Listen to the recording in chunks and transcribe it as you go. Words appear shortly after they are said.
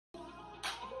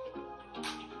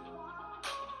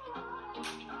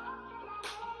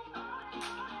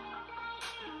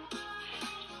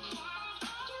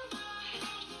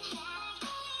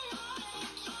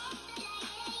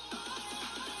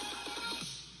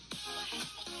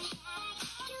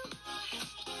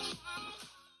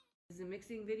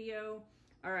mixing video.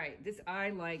 All right, I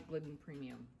like Glidden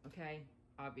Premium, okay?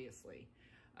 Obviously.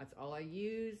 That's all I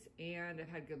use, and I've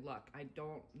had good luck. I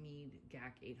don't need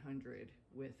GAC 800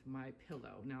 with my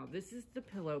pillow. Now, this is the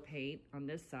pillow paint on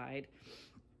this side.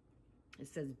 It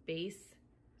says base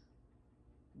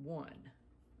 1,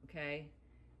 okay?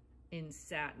 In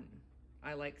satin.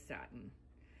 I like satin.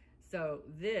 So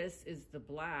this is the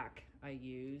black I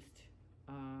used.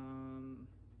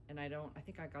 And I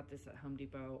think I got this at Home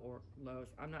Depot or Lowe's.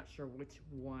 I'm not sure which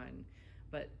one,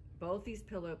 but both these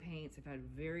pillow paints I've had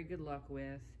very good luck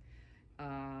with.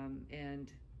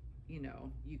 And you know,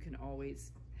 you can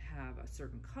always have a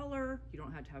certain color. You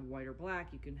don't have to have white or black.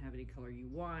 You can have any color you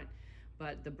want,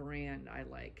 but the brand I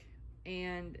like.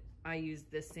 And I use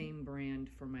the same brand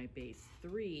for my base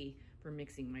 3 for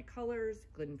mixing my colors.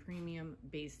 Glidden Premium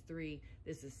base 3.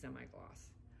 This is semi-gloss.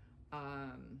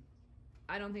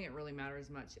 I don't think it really matters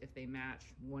much if they match,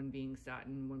 one being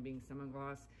satin, one being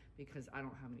semi-gloss, because I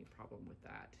don't have any problem with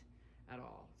that at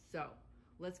all. So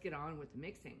let's get on with the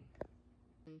mixing.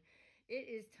 It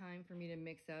is time for me to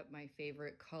mix up my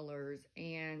favorite colors,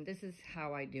 and this is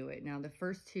how I do it. Now, the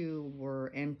first two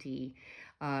were empty,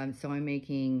 so I'm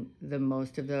making the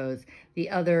most of those. The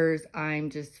others, I'm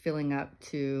just filling up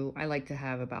to, I like to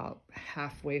have about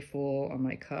halfway full on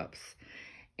my cups.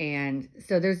 And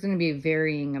so there's going to be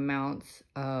varying amounts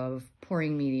of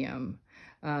pouring medium.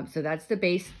 So that's the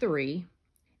base 3,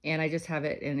 and I just have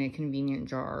it in a convenient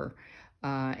jar.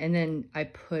 And then I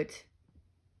put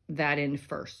that in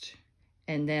first,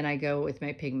 and then I go with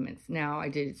my pigments. Now I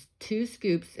did 2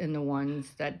 scoops in the ones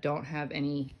that don't have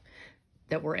any,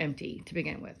 that were empty to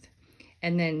begin with.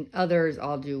 And then others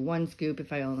I'll do 1 scoop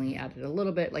if I only added a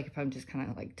little bit, like if I'm just kind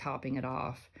of like topping it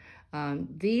off.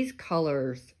 These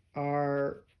colors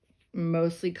are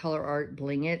mostly Colour Arte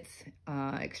Bling It's,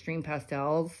 Extreme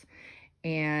Pastels.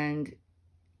 And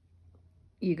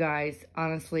you guys,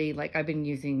 honestly, like I've been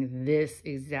using this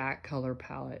exact color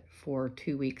palette for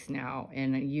 2 weeks now,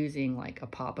 and I'm using like a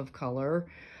pop of color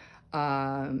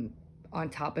on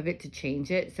top of it to change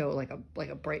it. So like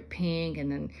a bright pink, and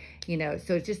then, you know,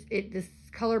 so it's just, this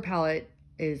color palette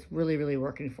is really, really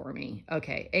working for me.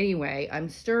 Okay, anyway, I'm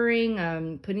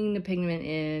stirring, putting the pigment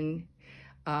in.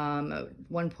 At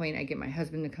one point I get my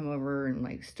husband to come over and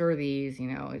like stir these, you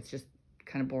know, it's just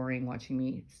kind of boring watching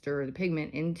me stir the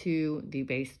pigment into the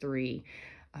base 3.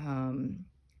 And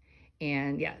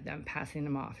yeah, I'm passing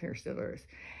them off here, stillers.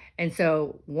 And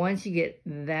so once you get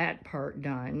that part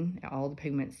done, all the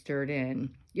pigment stirred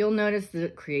in, you'll notice that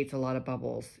it creates a lot of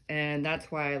bubbles. And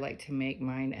that's why I like to make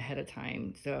mine ahead of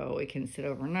time, so it can sit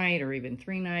overnight or even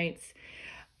 3 nights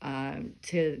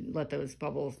to let those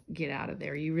bubbles get out of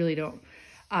there. You really don't,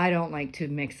 I don't like to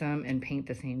mix them and paint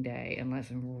the same day unless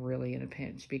I'm really in a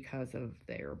pinch because of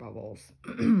their bubbles.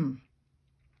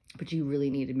 But you really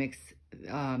need to mix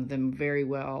them very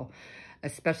well,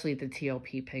 especially the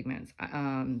TLP pigments.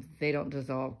 They don't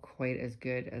dissolve quite as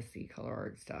good as the Colour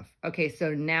Arte stuff. Okay,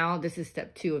 so now this is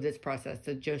step 2 of this process.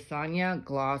 The Sonja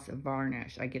Gloss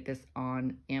Varnish. I get this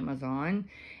on Amazon,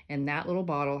 and that little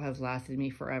bottle has lasted me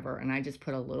forever. And I just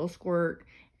put a little squirt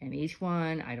in each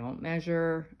one. I don't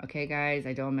measure. Okay, guys,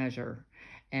 I don't measure.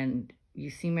 And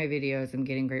you see my videos, I'm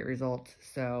getting great results.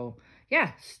 So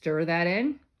yeah, stir that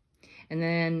in. And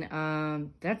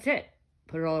then that's it.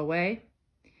 Put it all away.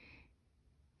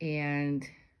 And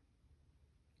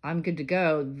I'm good to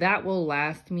go. That will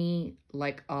last me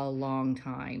like a long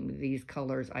time. These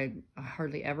colors, I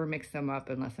hardly ever mix them up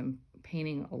unless I'm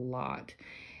painting a lot.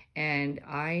 And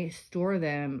I store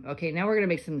them. Okay, now we're gonna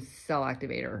make some cell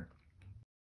activator.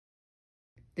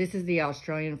 This is the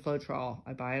Australian Floetrol.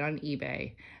 I buy it on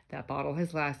eBay. That bottle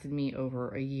has lasted me over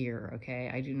a year, okay?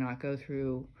 I do not go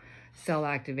through cell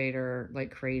activator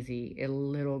like crazy. A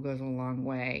little goes a long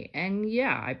way. And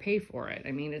yeah, I pay for it.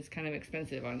 I mean, it's kind of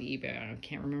expensive on eBay. I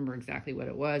can't remember exactly what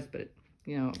it was, but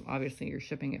you know, obviously you're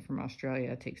shipping it from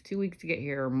Australia. It takes 2 weeks to get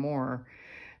here or more,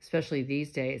 especially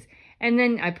these days. And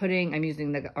then I'm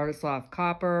using the Artist Loft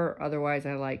Copper. Otherwise,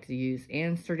 I like to use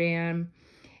Amsterdam.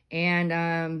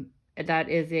 And that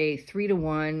is a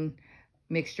 3-to-1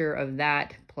 mixture of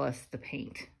that plus the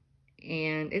paint.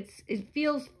 And it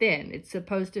feels thin. It's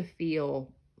supposed to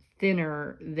feel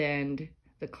thinner than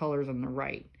the colors on the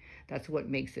right. That's what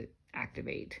makes it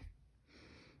activate.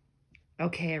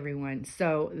 Okay, everyone.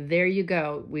 So there you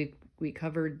go. We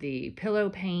covered the pillow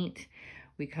paint,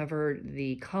 we covered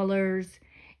the colors,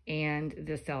 and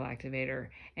the cell activator.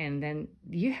 And then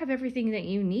you have everything that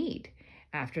you need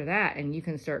after that, and you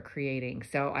can start creating.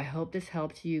 So I hope this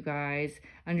helped you guys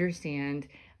understand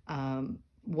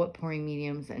what pouring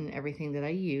mediums and everything that I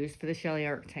use for the Shelee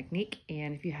art technique.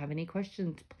 And if you have any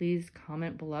questions, please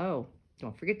comment below.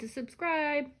 Don't forget to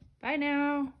subscribe. Bye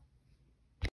now.